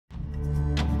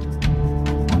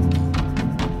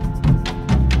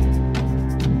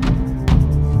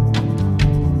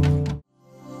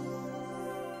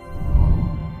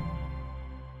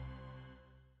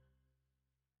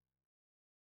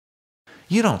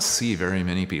You don't see very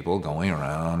many people going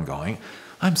around going,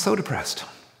 I'm so depressed.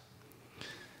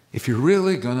 If you're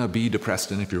really going to be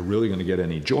depressed, and if you're really going to get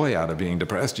any joy out of being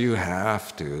depressed, you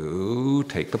have to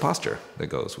take the posture that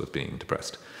goes with being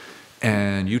depressed.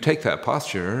 And you take that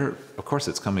posture, of course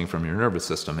it's coming from your nervous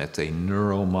system. It's a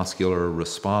neuromuscular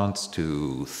response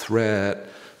to threat,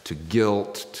 to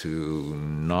guilt, to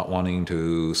not wanting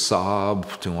to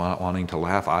sob, to not wanting to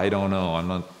laugh. I don't know. I'm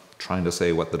not trying to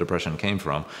say what the depression came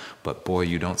from, but boy,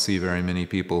 you don't see very many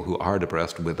people who are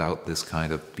depressed without this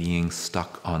kind of being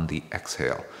stuck on the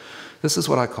exhale. This is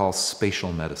what I call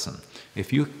spatial medicine.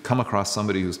 If you come across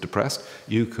somebody who's depressed,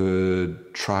 you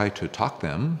could try to talk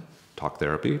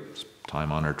therapy,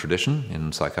 time-honored tradition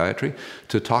in psychiatry,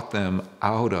 to talk them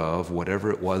out of whatever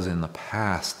it was in the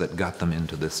past that got them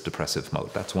into this depressive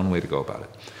mode. That's one way to go about it.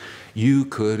 You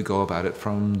could go about it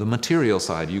from the material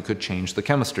side. You could change the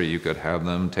chemistry. You could have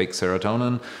them take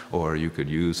serotonin, or you could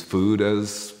use food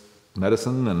as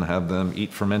medicine and have them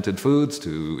eat fermented foods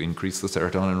to increase the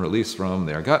serotonin release from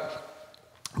their gut.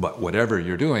 But whatever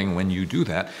you're doing, when you do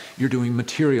that, you're doing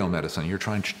material medicine. You're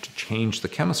trying to change the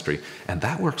chemistry, and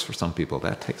that works for some people.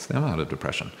 That takes them out of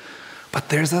depression. But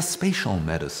there's a spatial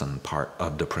medicine part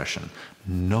of depression.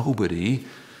 Nobody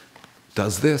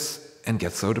does this and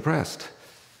gets so depressed.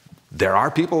 There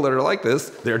are people that are like this.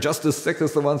 They're just as sick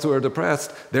as the ones who are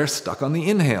depressed. They're stuck on the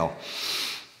inhale.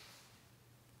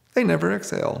 They never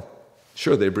exhale.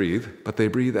 Sure, they breathe, but they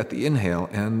breathe at the inhale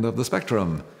end of the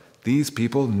spectrum. These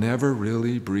people never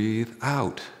really breathe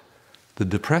out. The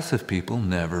depressive people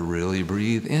never really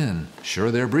breathe in.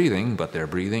 Sure, they're breathing, but they're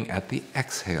breathing at the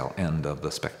exhale end of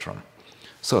the spectrum.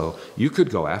 So you could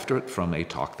go after it from a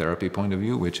talk therapy point of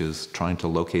view, which is trying to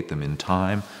locate them in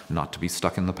time, not to be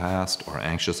stuck in the past or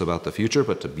anxious about the future,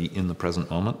 but to be in the present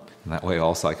moment. And that way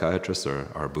all psychiatrists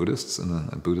are Buddhists,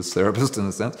 and Buddhist therapists in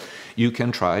a sense. You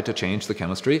can try to change the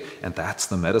chemistry, and that's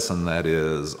the medicine that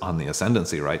is on the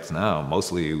ascendancy right now.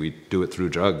 Mostly we do it through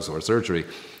drugs or surgery.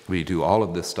 We do all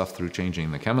of this stuff through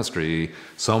changing the chemistry,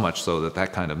 so much so that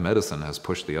that kind of medicine has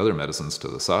pushed the other medicines to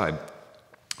the side.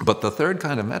 But the third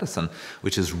kind of medicine,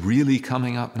 which is really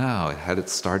coming up now, it had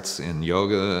its starts in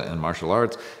yoga and martial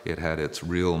arts. It had its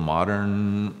real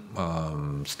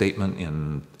modern statement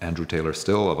in Andrew Taylor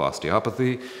Still of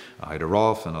osteopathy. Ida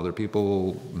Rolf and other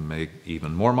people make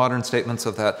even more modern statements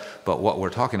of that. But what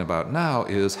we're talking about now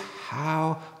is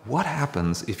what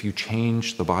happens if you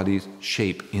change the body's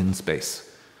shape in space?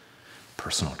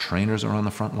 Personal trainers are on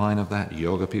the front line of that.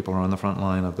 Yoga people are on the front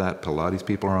line of that. Pilates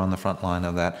people are on the front line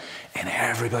of that. And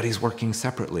everybody's working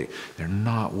separately. They're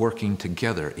not working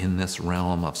together in this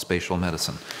realm of spatial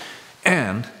medicine.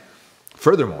 And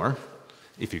furthermore,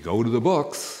 if you go to the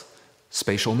books,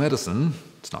 spatial medicine,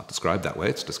 it's not described that way.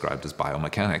 It's described as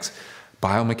biomechanics.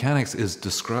 Biomechanics is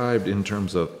described in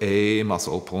terms of a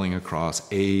muscle pulling across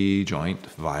a joint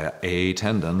via a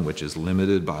tendon, which is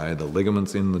limited by the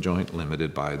ligaments in the joint,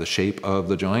 limited by the shape of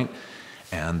the joint,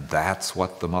 and that's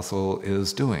what the muscle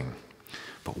is doing.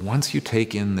 But once you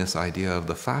take in this idea of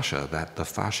the fascia, that the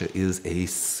fascia is a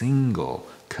single,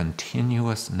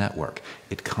 continuous network.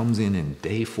 It comes in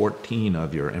day 14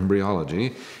 of your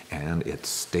embryology, and it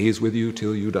stays with you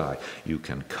till you die. You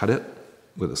can cut it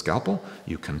with a scalpel,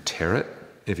 you can tear it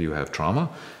if you have trauma.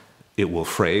 It will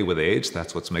fray with age.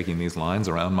 That's what's making these lines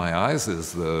around my eyes,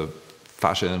 is the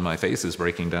fascia in my face is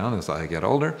breaking down as I get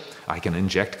older. I can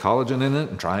inject collagen in it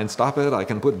and try and stop it. I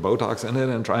can put Botox in it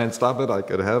and try and stop it. I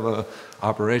could have an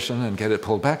operation and get it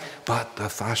pulled back. But the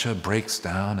fascia breaks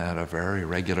down at a very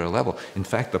regular level. In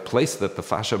fact, the place that the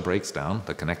fascia breaks down,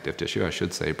 the connective tissue, I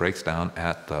should say, breaks down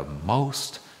at the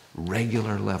most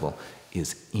regular level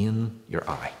is in your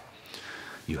eye.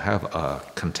 You have a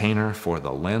container for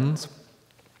the lens,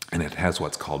 and it has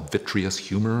what's called vitreous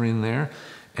humor in there,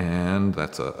 and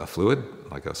that's a fluid,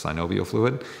 like a synovial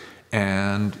fluid.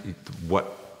 And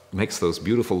what makes those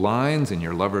beautiful lines in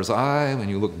your lover's eye, when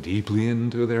you look deeply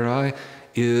into their eye,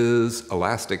 is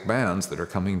elastic bands that are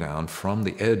coming down from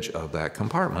the edge of that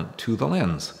compartment to the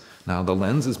lens. Now, the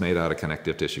lens is made out of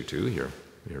connective tissue too.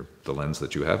 The lens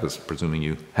that you have is presuming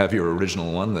you have your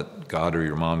original one that God or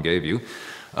your mom gave you.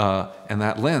 And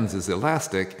that lens is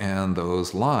elastic, and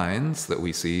those lines that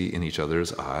we see in each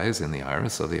other's eyes, in the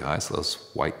iris of the eyes, those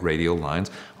white radial lines,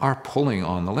 are pulling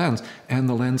on the lens, and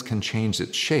the lens can change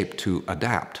its shape to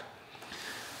adapt.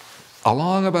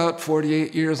 Along about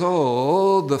 48 years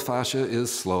old, the fascia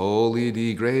is slowly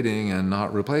degrading and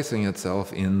not replacing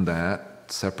itself in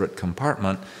that separate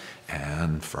compartment.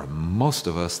 And for most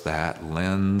of us, that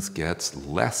lens gets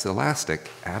less elastic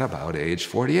at about age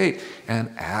 48. And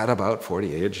at about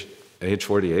 48 age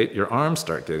 48, your arms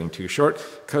start getting too short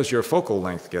because your focal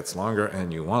length gets longer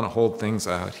and you want to hold things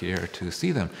out here to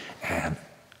see them. And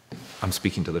I'm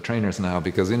speaking to the trainers now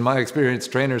because in my experience,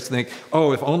 trainers think,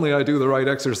 oh, if only I do the right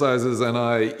exercises and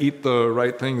I eat the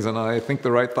right things and I think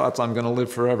the right thoughts, I'm going to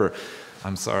live forever.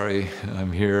 I'm sorry,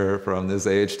 I'm here from this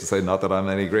age to say not that I'm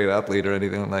any great athlete or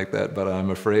anything like that, but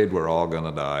I'm afraid we're all going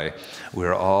to die.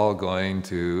 We're all going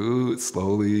to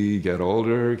slowly get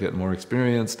older, get more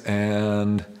experienced,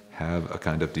 and have a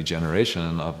kind of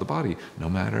degeneration of the body, no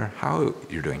matter how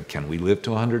you're doing. Can we live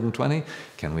to 120?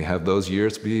 Can we have those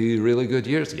years be really good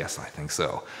years? Yes, I think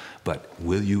so. But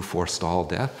will you forestall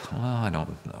death? Well, I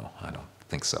don't know. I don't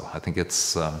think so. I think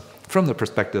it's, from the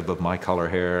perspective of my color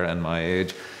hair and my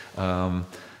age,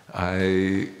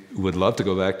 I would love to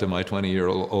go back to my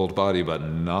 20-year-old body, but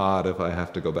not if I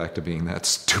have to go back to being that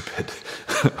stupid.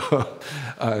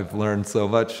 I've learned so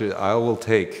much. I will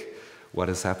take what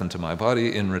has happened to my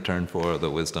body in return for the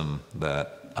wisdom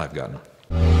that I've gotten.